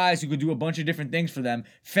these guys who could do a bunch of different things for them.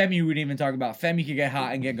 Femi, we didn't even talk about. Femi could get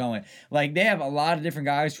hot and get going. Like they have a lot of different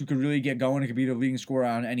guys who could really get going and could be the leading scorer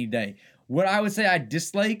on any day. What I would say I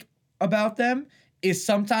dislike about them is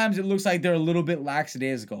sometimes it looks like they're a little bit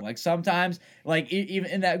lackadaisical. Like sometimes, like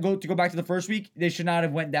even in that go back to the first week, they should not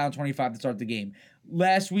have went down 25 to start the game.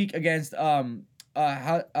 Last week against the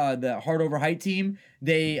Hard Over Height team,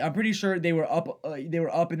 I'm pretty sure they were up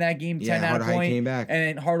in that game 10 out of point. Came back.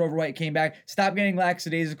 And Hard Over Height came back. Stop getting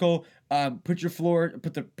lackadaisical. Put your foot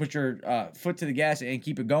to the gas and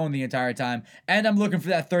keep it going the entire time. And I'm looking for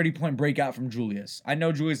that 30-point breakout from Julius. I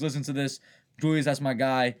know Julius listens to this. Julius, that's my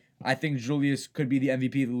guy. I think Julius could be the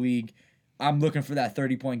MVP of the league. I'm looking for that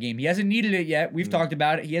 30-point game. He hasn't needed it yet. We've talked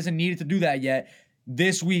about it. He hasn't needed to do that yet.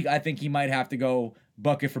 This week, I think he might have to go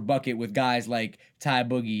bucket for bucket with guys like Ty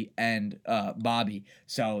Boogie and Bobby.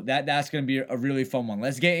 So that's going to be a really fun one.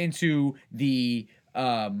 Let's get into the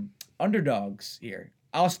underdogs here.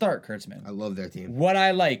 I'll start, Kurtzman. I love their team. What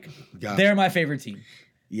I like, Gotcha. they're my favorite team.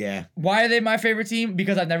 Yeah. Why are they my favorite team?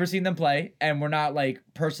 Because I've never seen them play, and we're not like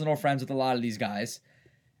personal friends with a lot of these guys.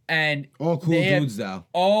 And All cool dudes, though.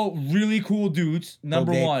 all really cool dudes.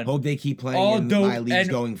 Number one. Hope they keep playing All in dope, my leagues and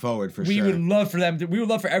going forward for we sure. would love for them. We would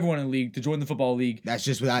love for everyone in the league to join the football league. That's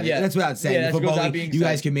just without. Yeah. That's without saying. Yeah, the that's football without league, being you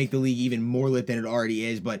guys said. can make the league even more lit than it already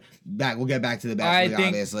is. But we'll get back to the best league,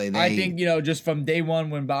 obviously. I think just from day one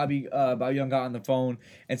when Bobby Young got on the phone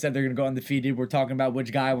and said they're gonna go undefeated, we're talking about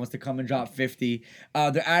which guy wants to come and drop 50.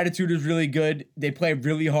 Their attitude is really good. They play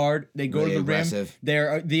really hard. They go Really to the aggressive.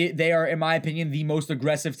 rim. They are in my opinion the most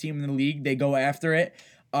aggressive team in the league. They go after it.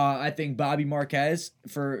 I think Bobby Marquez,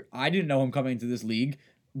 I didn't know him coming into this league.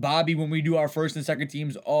 Bobby, when we do our first and second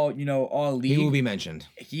teams all league, he will be mentioned.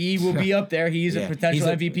 He will be up there. He's Yeah, a potential he's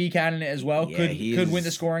a- MVP candidate as well. Yeah, Could win the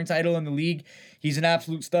scoring title in the league. He's an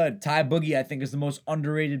absolute stud. Ty Boogie, I think, is the most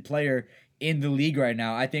underrated player in the league right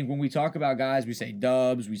now. I think when we talk about guys, we say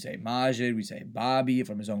Dubs, we say Majid, we say Bobby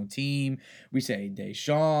from his own team, we say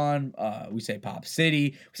Deshaun, we say Pop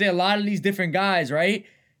City, we say a lot of these different guys, right?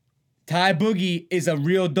 Ty Boogie is a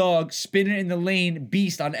real dog, spinning in the lane,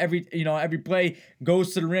 beast on every play,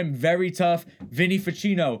 goes to the rim, very tough. Vinny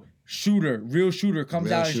Ficino, real shooter, comes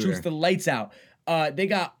Real out and shooter. shoots the lights out. They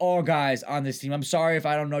got all guys on this team. I'm sorry if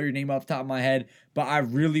I don't know your name off the top of my head, but I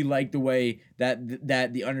really like the way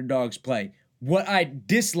that the underdogs play. What I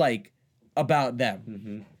dislike about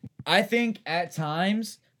them, I think at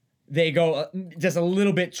times they go just a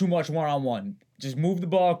little bit too much one-on-one. Just move the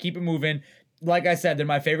ball, keep it moving. Like I said, they're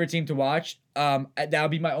my favorite team to watch. That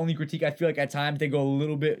would be my only critique. I feel like at times they go a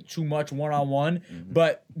little bit too much one-on-one,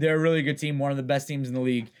 but they're a really good team, one of the best teams in the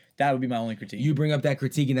league. That would be my only critique. You bring up that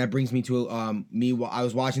critique, and that brings me to me. I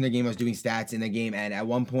was watching their game. I was doing stats in the game, and at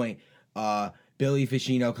one point, Billy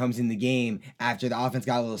Ficino comes in the game after the offense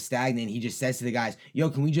got a little stagnant. He just says to the guys, "Yo,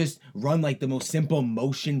 can we just run like the most simple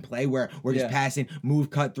motion play where we're just passing, move,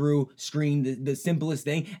 cut through, screen, the simplest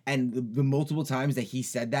thing?" And the multiple times that he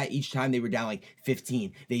said that, each time they were down like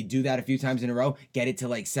 15. They do that a few times in a row, get it to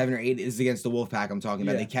like 7 or 8. This is against the Wolfpack I'm talking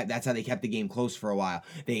about. That's how they kept the game close for a while.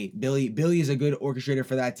 Billy is a good orchestrator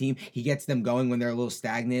for that team. He gets them going when they're a little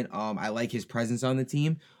stagnant. I like his presence on the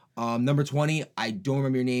team. Number 20, I don't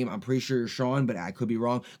remember your name. I'm pretty sure you're Sean, but I could be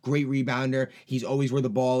wrong. Great rebounder. He's always where the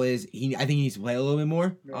ball is. I think he needs to play a little bit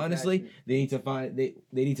more. Honestly, they need to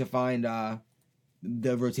find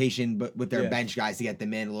the rotation, but with their bench guys to get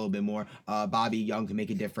them in a little bit more. Bobby Young can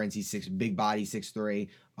make a difference. He's big body, 6'3".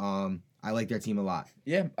 I like their team a lot.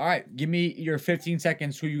 Yeah. All right. Give me your 15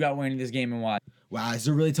 seconds. Who you got winning this game and why? Wow, it's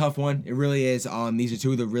a really tough one. It really is. These are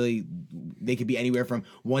two that they could be anywhere from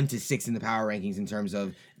 1 to 6 in the power rankings in terms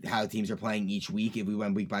of how teams are playing each week if we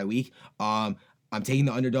went week by week. I'm taking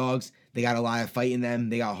the underdogs. They got a lot of fight in them.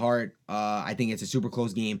 They got heart. I think it's a super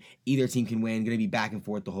close game. Either team can win. Going to be back and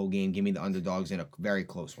forth the whole game. Give me the underdogs in a very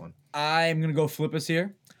close one. I'm going to go flip us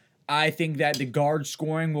here. I think that the guard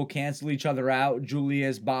scoring will cancel each other out.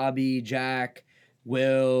 Julius, Bobby, Jack,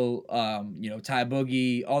 Will, Ty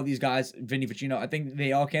Boogie, all these guys, Vinny Ficino, I think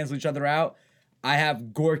they all cancel each other out. I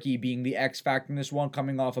have Gorky being the X factor in this one,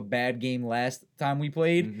 coming off a bad game last time we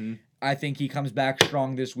played. I think he comes back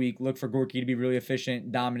strong this week. Look for Gorky to be really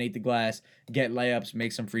efficient, dominate the glass, get layups,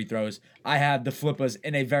 make some free throws. I have the Flippers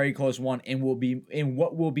in a very close one and will be in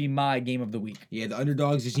what will be my game of the week. Yeah, the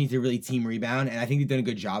underdogs just need to really team rebound, and I think they've done a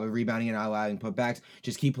good job of rebounding and not allowing putbacks.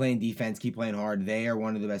 Just keep playing defense, keep playing hard. They are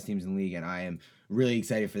one of the best teams in the league, and I am really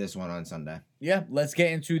excited for this one on Sunday. Yeah, let's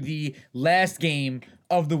get into the last game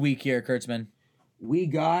of the week here, Kurtzman. We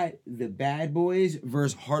got the Bad Boys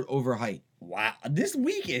versus Heart Over Height. Wow, this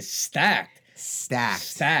week is stacked.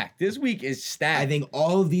 Stacked. This week is stacked. I think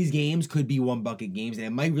all of these games could be one bucket games, and it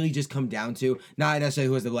might really just come down to not necessarily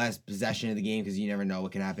who has the last possession of the game, because you never know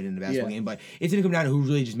what can happen in the basketball game, but it's going to come down to who's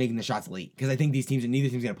really just making the shots late, because I think neither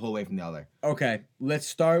team's going to pull away from the other. Okay, let's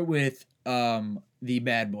start with the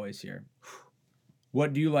Bad Boys here.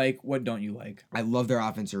 What do you like? What don't you like? I love their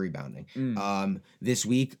offensive rebounding. This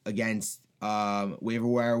week against waiver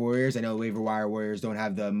wire Warriors. I know waiver wire Warriors don't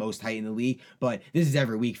have the most height in the league, but this is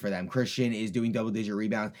every week for them. Christian is doing double-digit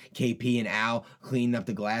rebounds. KP and Al cleaning up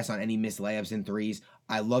the glass on any missed layups and threes.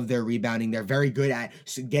 I love their rebounding. They're very good at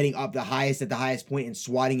getting up the highest point and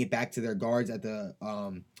swatting it back to their guards at the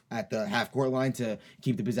half court line to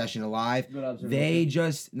keep the possession alive. They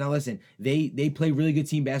play really good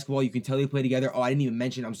team basketball. You can tell they play together. Oh, I didn't even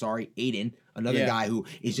mention, I'm sorry, Aiden, another guy who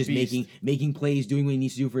is just making plays, doing what he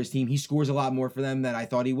needs to do for his team. He scores a lot more for them than I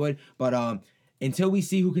thought he would. But until we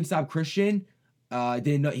see who can stop Christian,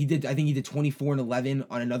 Didn't know he did. I think he did 24 and 11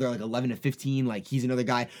 on another like 11 to 15. Like he's another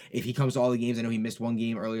guy. If he comes to all the games, I know he missed one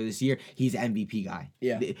game earlier this year. He's an MVP guy.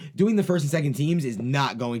 Yeah. Doing the first and second teams is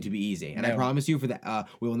not going to be easy, and I No. promise you, for the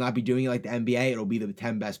we will not be doing it like the NBA. It'll be the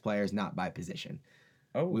 10 best players, not by position.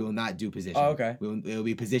 Oh. We will not do position. Oh, okay. It'll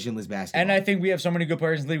be positionless basketball. And I think we have so many good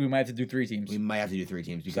players in the league, we might have to do 3 teams. We might have to do 3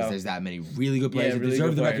 teams because So- there's that many really good players that really deserve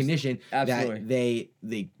good the players. recognition Absolutely.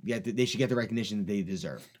 that they should get the recognition that they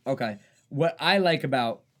deserve. Okay. What I like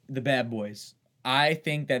about the Bad Boys, I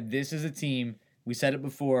think that this is a team, we said it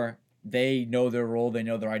before, they know their role, they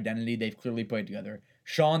know their identity, they've clearly played together.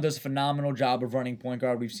 Sean does a phenomenal job of running point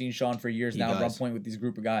guard. We've seen Sean for years He now run does. point with these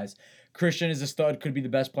group of guys. Christian is a stud, could be the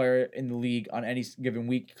best player in the league on any given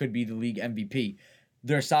week, could be the league MVP.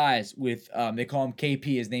 Their size with, they call him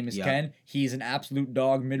KP, his name is Yeah. Ken. He's an absolute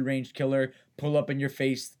dog, mid-range killer, pull up in your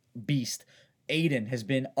face beast. Aiden has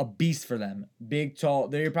been a beast for them. Big, tall,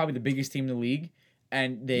 they're probably the biggest team in the league,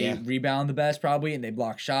 and they Yeah. rebound the best probably, and they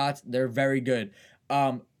block shots. They're very good.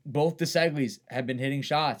 Both the Segleys have been hitting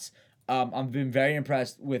shots. I've been very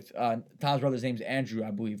impressed with Tom's brother's name's Andrew,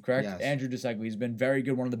 I believe, correct? Yes. Andrew DeSegli. He's been very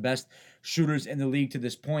good, one of the best shooters in the league to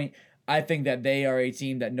this point. I think that they are a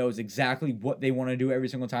team that knows exactly what they want to do every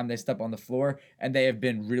single time they step on the floor, and they have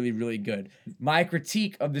been really, really good. My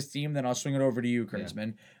critique of this team, then I'll swing it over to you,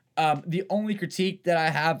 Kurtzman. The only critique that I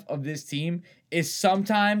have of this team is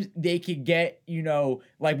sometimes they could get,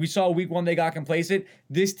 like we saw week 1, they got complacent.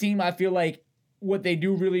 This team, I feel like what they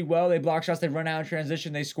do really well, they block shots, they run out in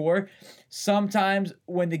transition, they score. Sometimes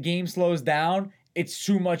when the game slows down, it's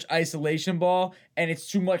too much isolation ball and it's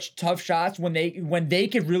too much tough shots when they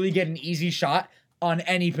could really get an easy shot on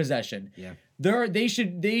any possession. Yeah. They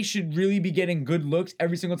should really be getting good looks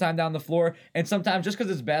every single time down the floor. And sometimes just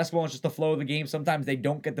because it's basketball and it's just the flow of the game, sometimes they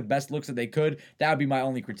don't get the best looks that they could. That would be my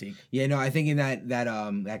only critique. Yeah, no, I think in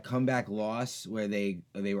that comeback loss where they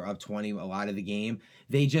were up 20 a lot of the game,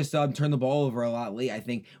 they just turned the ball over a lot late. I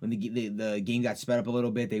think when the game got sped up a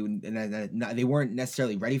little bit, they weren't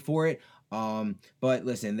necessarily ready for it. But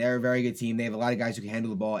listen, they're a very good team. They have a lot of guys who can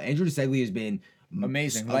handle the ball. Andrew DeSegli has been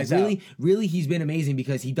Amazing. Really, he's been amazing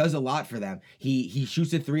because he does a lot for them. He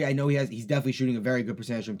shoots a 3. I know he's definitely shooting a very good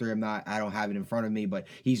percentage from 3. I don't have it in front of me, but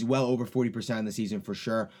he's well over 40% in the season for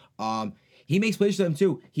sure. He makes plays for them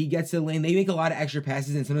too. He gets to the lane. They make a lot of extra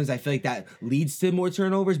passes, and sometimes I feel like that leads to more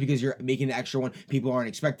turnovers because you're making an extra one. People aren't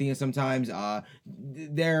expecting it sometimes.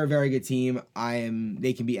 They're a very good team.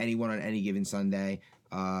 They can beat anyone on any given Sunday.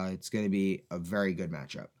 It's going to be a very good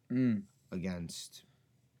matchup against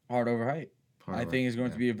Hard over height. I think it's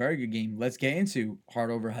going to be a very good game. Let's get into hard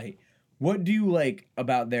over height. What do you like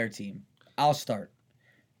about their team? I'll start.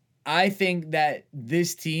 I think that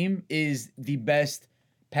this team is the best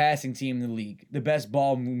passing team in the league, the best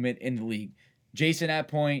ball movement in the league. Jason at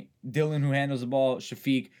point, Dylan who handles the ball,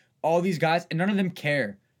 Shafiq, all these guys, and none of them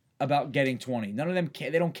care about getting 20. None of them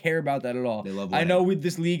care. They don't care about that at all. They love I winning. know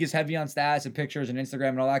this league is heavy on stats and pictures and Instagram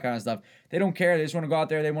and all that kind of stuff. They don't care. They just want to go out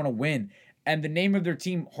there. They want to win. And the name of their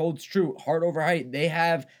team holds true. Heart over height. They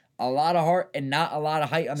have a lot of heart and not a lot of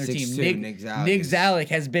height on their team. 6'2", Nick Zalek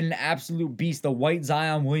has been an absolute beast. The white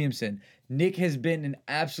Zion Williamson. Nick has been an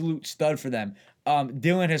absolute stud for them.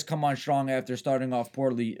 Dylan has come on strong after starting off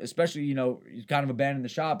poorly, especially, he's kind of abandoned the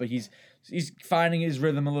shot, but he's finding his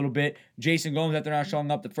rhythm a little bit. Jason Gomes, after not showing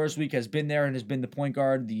up the first week, has been there and has been the point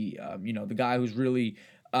guard, the guy who's really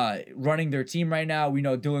running their team right now. We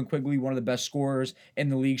know Dylan Quigley, one of the best scorers in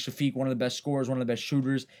the league. Shafiq, one of the best scorers, one of the best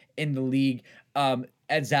shooters in the league.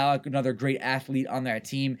 Ed Zalek, another great athlete on that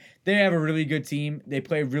team. They have a really good team. They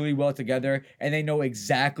play really well together, and they know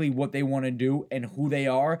exactly what they want to do and who they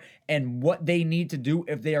are and what they need to do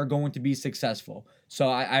if they are going to be successful. So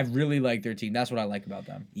I really like their team. That's what I like about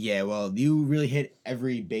them. Yeah, well, you really hit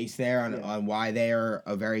every base there on why they are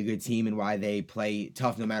a very good team and why they play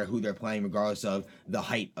tough no matter who they're playing, regardless of the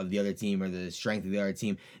height of the other team or the strength of the other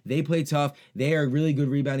team. They play tough. They are a really good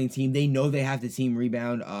rebounding team. They know they have the team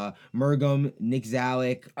rebound. Mergum, Nick Zalek.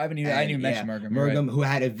 I didn't even mention Mergum. You're Mergum,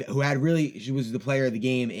 right. who had really, she was the player of the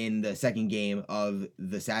game in the second game of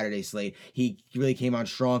the Saturday slate. He really came on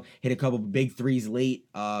strong, hit a couple big threes late,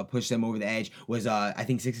 pushed them over the edge. Was I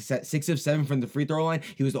think 6 of 7 from the free throw line.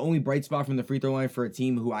 He was the only bright spot from the free throw line for a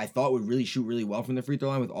team who I thought would really shoot really well from the free throw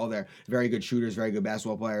line with all their very good shooters, very good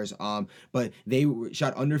basketball players. But they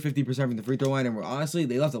shot under 50% from the free throw line, and honestly,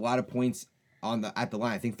 they left a lot of points at the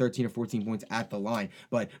line. I think 13 or 14 points at the line.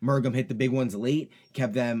 But Mergum hit the big ones late,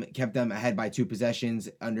 kept them ahead by 2 possessions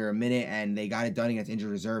under a minute, and they got it done against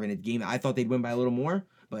injured reserve in a game that I thought they'd win by a little more,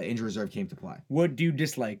 but injured reserve came to play. What do you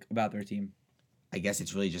dislike about their team? I guess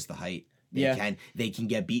it's really just the height. they can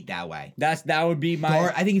get beat that way. That would be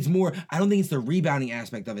my. I think it's more. I don't think it's the rebounding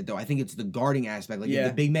aspect of it though. I think it's the guarding aspect. Like if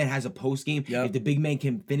the big man has a post game, if the big man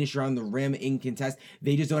can finish around the rim in contest,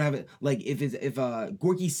 they just don't have it. Like if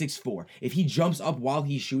Gorky's 6'4", if he jumps up while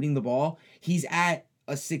he's shooting the ball, he's at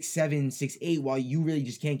a 6'7", 6'8", while you really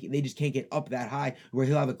just can't. They just can't get up that high where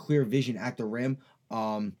he'll have a clear vision at the rim.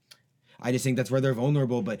 I just think that's where they're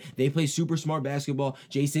vulnerable, but they play super smart basketball.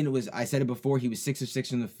 Jason I said it before, he was 6 of 6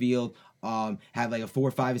 from the field, had like a 4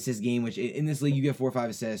 or 5 assist game, which in this league, you get 4 or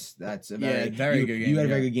 5 assists. That's a very good game. You had a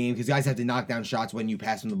very good game because guys have to knock down shots when you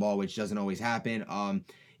pass them the ball, which doesn't always happen.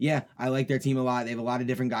 Yeah, I like their team a lot. They have a lot of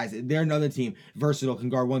different guys. They're another team, versatile, can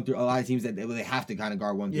guard 1 through a lot of teams that they have to kind of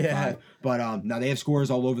guard 1 through 5. But now they have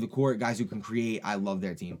scorers all over the court, guys who can create. I love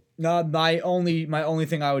their team. No, my only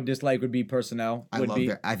thing I would dislike would be personnel.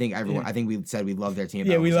 I think everyone. I think we said we love their team.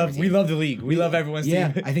 We love the league. We love everyone's team.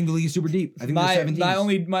 Yeah, I think the league is super deep. I think there's 7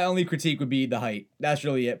 teams. My only critique would be the height. That's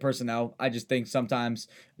really it. Personnel. I just think sometimes,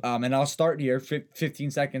 and I'll start here.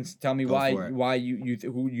 15 seconds. Tell me why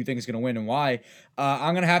who you think is gonna win and why.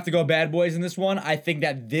 I'm gonna have to go Bad Boys in this one. I think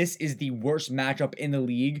that this is the worst matchup in the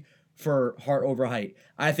league for heart over height.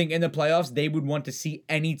 I think in the playoffs they would want to see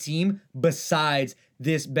any team besides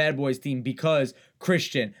this Bad Boys team because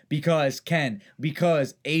Christian, because Ken,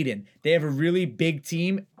 because Aiden. They have a really big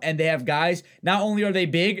team and they have guys. Not only are they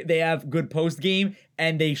big, they have good post game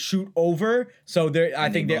and they shoot over. So I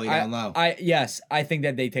think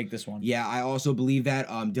that they take this one. Yeah, I also believe that.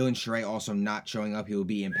 Dylan Sheree also not showing up. He will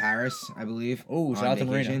be in Paris, I believe. Oh, shout out to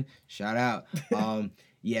Marina. Shout out.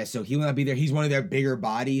 Yeah, so he will not be there. He's one of their bigger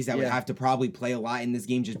bodies that would have to probably play a lot in this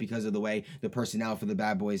game just because of the way the personnel for the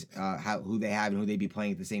Bad Boys, who they have and who they be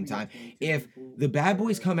playing at the same time. If the Bad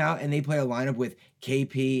Boys come out and they play a lineup with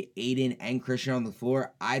KP, Aiden, and Christian on the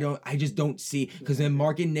floor, I just don't see, because then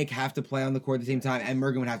Mark and Nick have to play on the court at the same time, and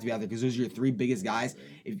Mergen would have to be out there because those are your 3 biggest guys.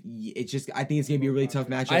 I think it's gonna be a really tough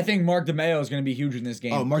matchup. I think Mark DeMeo is gonna be huge in this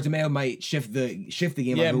game. Oh, Mark DeMeo might shift the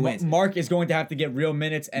game on who wins. Mark is going to have to get real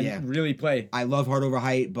minutes and really play. I love Heart Over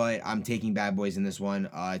Height, but I'm taking Bad Boys in this one.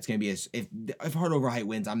 It's gonna be if Heart Over Height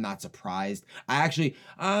wins, I'm not surprised.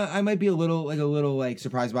 I might be a little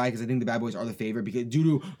surprised by it because I think the Bad Boys are the favorite because due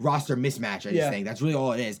to roster mismatch. I just think that's really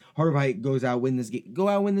all it is. Heart Over Height goes out, win this game. Go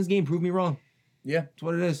out, win this game. Prove me wrong. Yeah, that's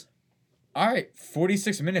what it is. All right,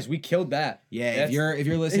 46 minutes. We killed that. Yeah, if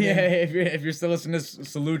you're listening. Yeah, if you're still listening,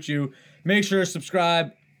 salute you. Make sure to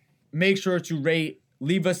subscribe. Make sure to rate.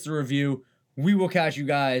 Leave us the review. We will catch you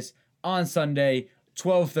guys on Sunday,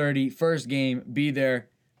 12:30. First game. Be there.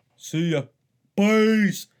 See ya.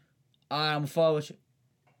 Peace. I'm gonna follow you.